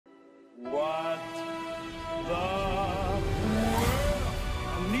What the world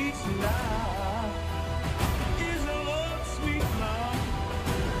needs now is a love, sweet love.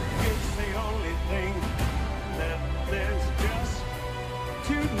 It's the only thing that there's just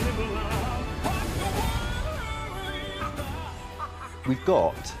too little of. What the world. We've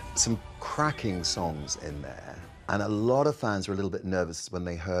got some cracking songs in there, and a lot of fans were a little bit nervous when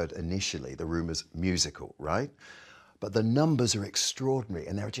they heard initially the rumours musical, right? But the numbers are extraordinary,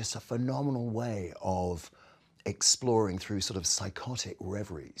 and they're just a phenomenal way of exploring through sort of psychotic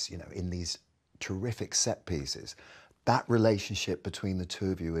reveries, you know, in these terrific set pieces, that relationship between the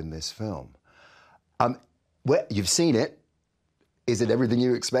two of you in this film. Well, you've seen it. Is it everything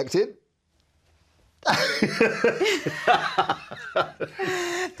you expected? Tell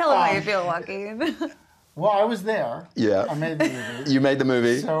them how you feel, Joaquin. Well, I was there. Yeah. I made the movie. You made the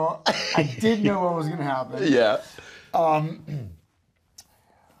movie. So I did know what was going to happen. Yeah. Oh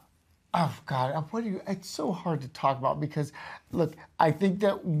God, what do you? It's so hard to talk about because, look, I think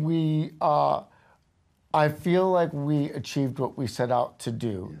that I feel like we achieved what we set out to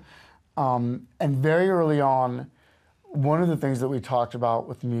do, and very early on, one of the things that we talked about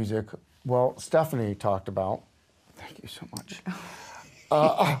with music, well, Stephanie talked about. Thank you so much.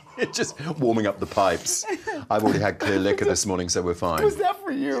 Just warming up the pipes. I've already had clear liquor this morning, so we're fine. Was that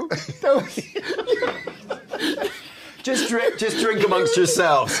for you? Just drink amongst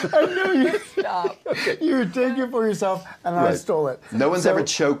yourselves. I knew you. Stop. Okay. You were taking it for yourself, and I stole it. No one's ever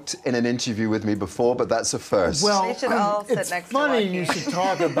choked in an interview with me before, but that's a first. Well, They should all sit next to it's funny Joaquin. you should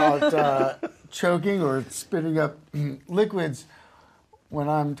talk about choking or spitting up liquids when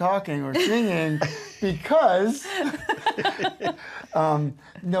I'm talking or singing, because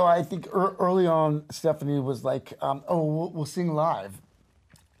no, I think early on Stephanie was like, "Oh, we'll sing live,"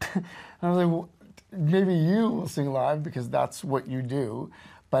 and I was like, well, maybe you will sing live because that's what you do,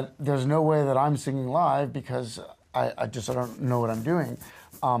 but there's no way that I'm singing live because I don't know what I'm doing.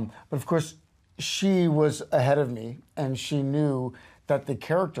 But of course, she was ahead of me, and she knew that the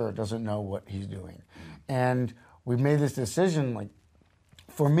character doesn't know what he's doing. And we made this decision, like,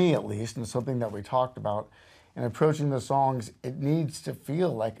 for me at least, and something that we talked about, in approaching the songs, it needs to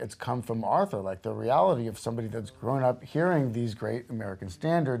feel like it's come from Arthur, like the reality of somebody that's grown up hearing these great American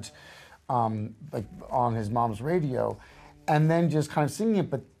standards, like on his mom's radio, and then just kind of singing it,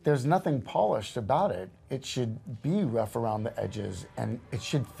 but there's nothing polished about it. It should be rough around the edges, and it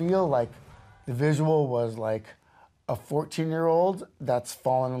should feel like the visual was like a 14-year-old that's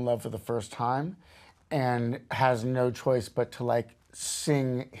fallen in love for the first time and has no choice but to like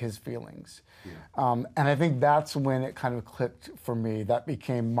sing his feelings. Yeah. And I think that's when it kind of clicked for me. That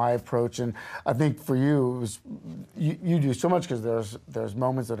became my approach, and I think for you, it was, you do so much because there's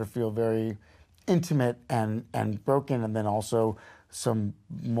moments that feel very intimate and broken, and then also some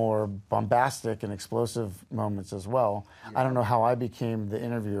more bombastic and explosive moments as well. Yeah. I don't know how I became the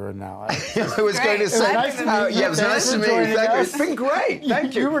interviewer now. I was going to say, nice to meet you. Yeah, it was nice to meet you. Thank you. It's been great.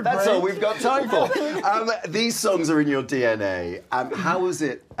 Thank you. You were That's great. all we've got time for. These songs are in your DNA. How was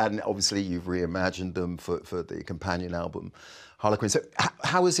it? And obviously you've reimagined them for the companion album, Harlequin. So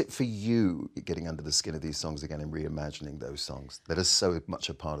how is it for you getting under the skin of these songs again and reimagining those songs that are so much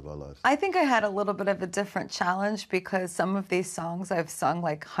a part of our lives? I think I had a little bit of a different challenge because some of these songs I've sung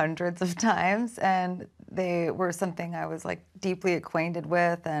like hundreds of times, and they were something I was like deeply acquainted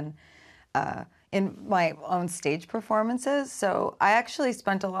with and in my own stage performances. So I actually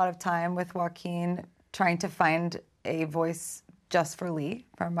spent a lot of time with Joaquin trying to find a voice just for Lee,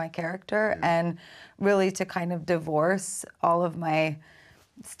 for my character, and really to kind of divorce all of my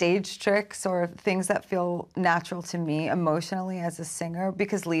stage tricks or things that feel natural to me emotionally as a singer,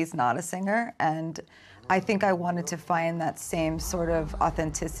 because Lee's not a singer, and I think I wanted to find that same sort of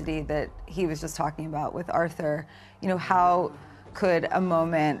authenticity that he was just talking about with Arthur. You know, how could a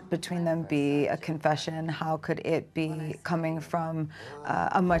moment between them be a confession? How could it be coming from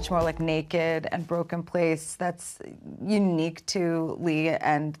a much more like naked and broken place that's unique to Lee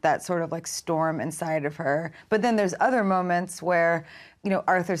and that sort of like storm inside of her? But then there's other moments where, you know,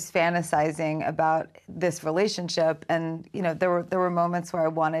 Arthur's fantasizing about this relationship, and you know, there were moments where I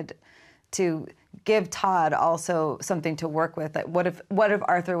wanted to give Todd also something to work with. Like, what if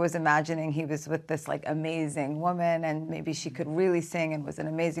Arthur was imagining he was with this like amazing woman, and maybe she could really sing and was an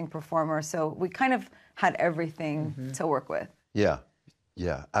amazing performer. So we kind of had everything to work with. Yeah,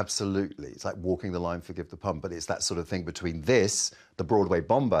 yeah, absolutely. It's like walking the line, forgive the pun, but it's that sort of thing between this, the Broadway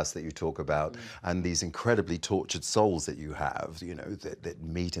bombast that you talk about, and these incredibly tortured souls that you have, you know, that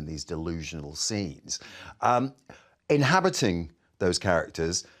meet in these delusional scenes. Inhabiting those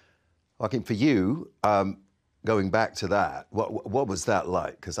characters, I think for you, going back to that, what was that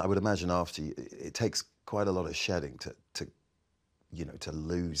like? Because I would imagine after it takes quite a lot of shedding to you know, to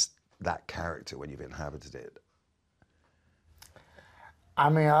lose that character when you've inhabited it. I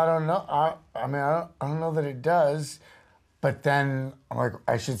mean, I don't know. I don't know that it does. But then I'm like,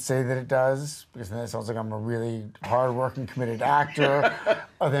 I should say that it does, because then it sounds like I'm a really hard-working, committed actor.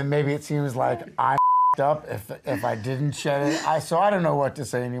 Or then maybe it seems like I'm up if I didn't shed it. So I don't know what to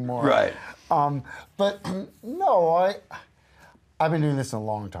say anymore. Right. But no, I've been doing this a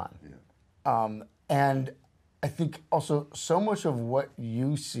long time. Yeah. And I think also so much of what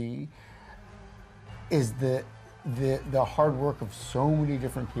you see is the hard work of so many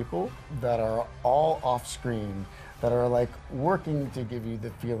different people that are all off screen, that are like working to give you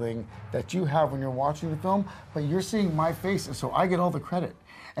the feeling that you have when you're watching the film, but you're seeing my face, and so I get all the credit.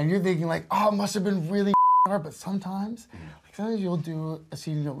 And you're thinking like, oh, it must have been really hard, but sometimes you'll do a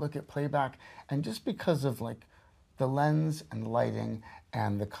scene and you'll look at playback, and just because of like the lens and the lighting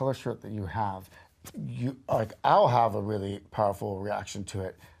and the color shirt that you have, I'll have a really powerful reaction to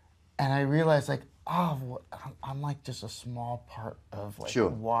it. And I realize like, oh, I'm like just a small part of like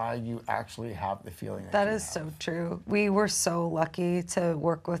why you actually have the feeling that you is have. So true. We were so lucky to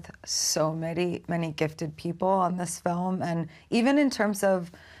work with so many gifted people on this film, and even in terms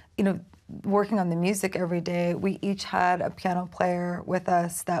of, you know, working on the music every day, we each had a piano player with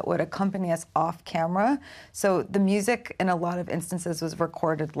us that would accompany us off camera. So the music in a lot of instances was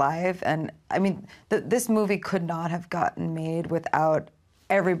recorded live, and I mean, this movie could not have gotten made without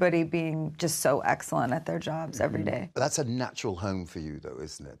everybody being just so excellent at their jobs every day. That's a natural home for you, though,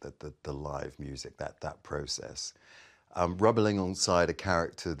 isn't it? The live music, that process. Rubbing alongside a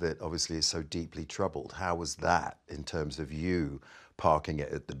character that obviously is so deeply troubled. How was that in terms of you parking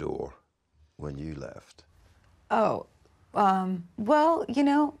it at the door when you left? Oh, well, you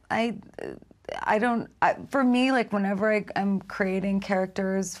know, for me, like whenever I'm creating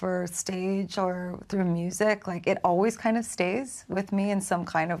characters for stage or through music, like it always kind of stays with me in some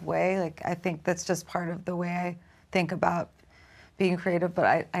kind of way. Like I think that's just part of the way I think about being creative, but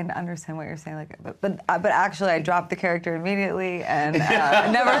I understand what you're saying. Like, but actually, I dropped the character immediately and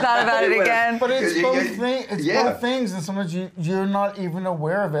never thought about it again. But it's both things, and sometimes you're not even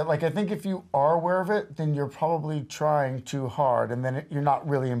aware of it. Like I think if you are aware of it, then you're probably trying too hard, and then you're not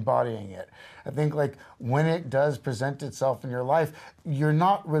really embodying it. I think like when it does present itself in your life, you're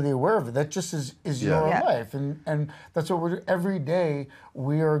not really aware of it. That just is your life, and that's what we're doing. Every day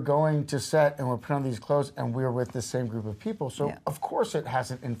we are going to set and we're putting on these clothes and we're with the same group of people. So of course it has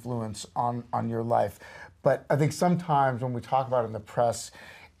an influence on your life. But I think sometimes when we talk about it in the press,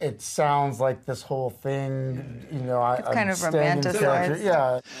 it sounds like this whole thing, you know, it's kind of romanticized.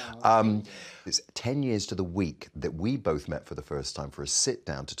 Yeah. It's 10 years to the week that we both met for the first time for a sit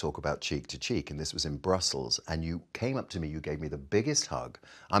down to talk about Cheek to Cheek, and this was in Brussels, and you came up to me, you gave me the biggest hug.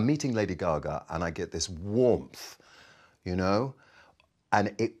 I'm meeting Lady Gaga and I get this warmth, you know,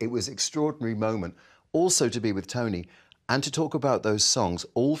 and it was an extraordinary moment also to be with Tony and to talk about those songs,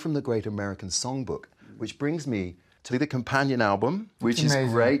 all from the Great American Songbook, which brings me to the companion album, which is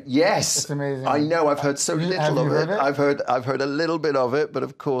great. Yes, it's amazing. I know. I've heard so little of it. Heard it. I've heard a little bit of it, but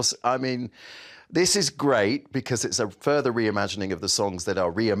of course, I mean, this is great because it's a further reimagining of the songs that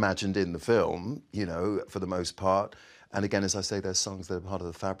are reimagined in the film. You know, for the most part. And again, as I say, there's songs that are part of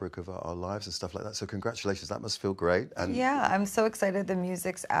the fabric of our lives and stuff like that. So congratulations, that must feel great. And yeah, I'm so excited the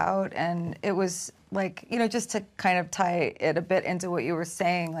music's out, and it was like, you know, just to kind of tie it a bit into what you were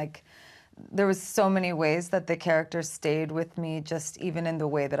saying, like. There was so many ways that the character stayed with me, just even in the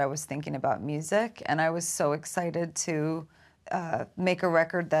way that I was thinking about music. And I was so excited to make a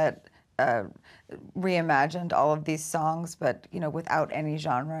record that reimagined all of these songs, but you know, without any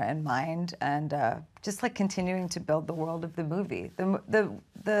genre in mind, and just like continuing to build the world of the movie.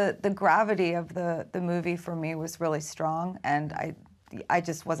 The gravity of the movie for me was really strong, and I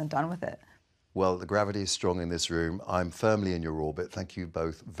just wasn't done with it. Well, the gravity is strong in this room. I'm firmly in your orbit. Thank you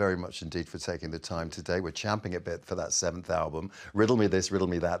both very much indeed for taking the time today. We're champing a bit for that 7th album. Riddle me this, riddle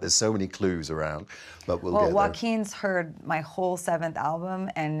me that. There's so many clues around, but we'll get there. Joaquin's heard my whole 7th album,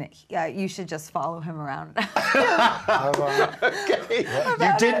 and you should just follow him around. Okay.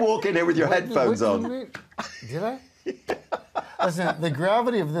 You did walk in here with your headphones on. Did I? Listen, the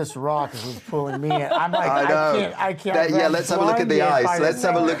gravity of this rock is what's pulling me in. I'm like, I can't. Yeah, let's have a look at the ice. Let's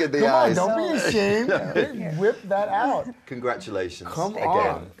have a look at the ice. Come on, don't be ashamed. Whip that out. Congratulations. Come again.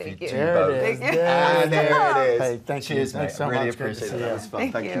 on. Thank you. There it is. And there it is. Hey, thank you. Cheers, Thanks mate. so Really much. appreciate it. That was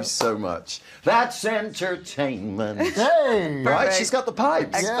fun. Thank you you so much. That's entertainment. Hey. Right? She's got the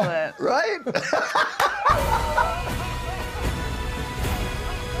pipes. Excellent. Right?